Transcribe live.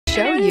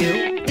show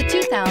you the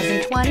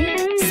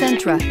 2020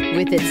 Sentra.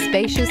 With its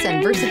spacious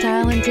and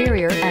versatile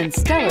interior and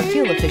stellar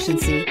fuel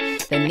efficiency,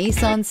 the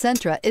Nissan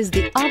Sentra is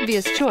the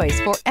obvious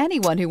choice for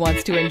anyone who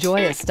wants to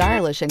enjoy a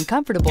stylish and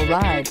comfortable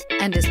ride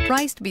and is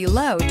priced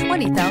below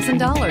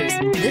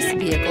 $20,000. This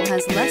vehicle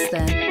has less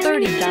than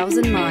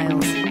 30,000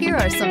 miles. Here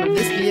are some of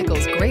this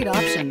vehicle's great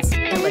options: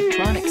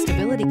 electronic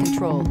stability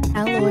control,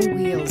 alloy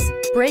wheels,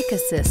 brake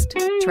assist,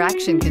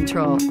 traction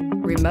control,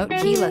 remote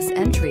keyless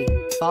entry,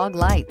 fog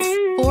lights,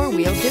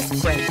 four-wheel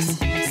disc brakes,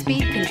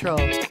 speed control,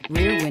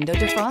 rear window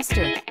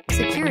defroster,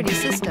 security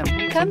system.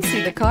 Come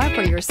see the car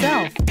for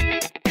yourself.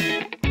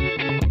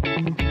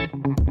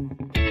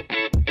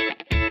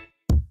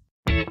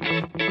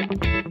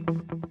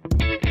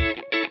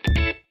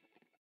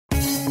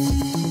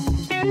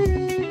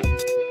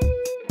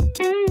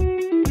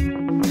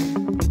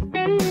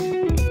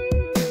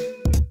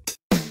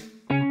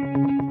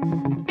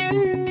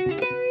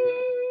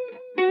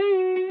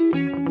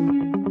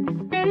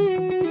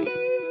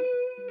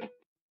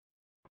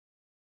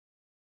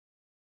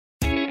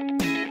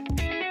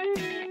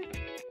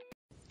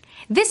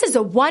 This is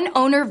a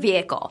one-owner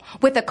vehicle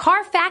with a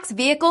Carfax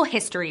Vehicle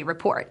History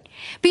Report.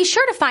 Be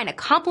sure to find a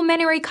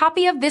complimentary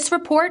copy of this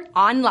report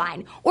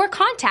online or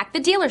contact the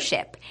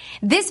dealership.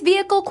 This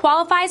vehicle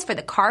qualifies for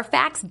the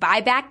Carfax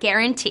Buyback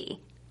Guarantee.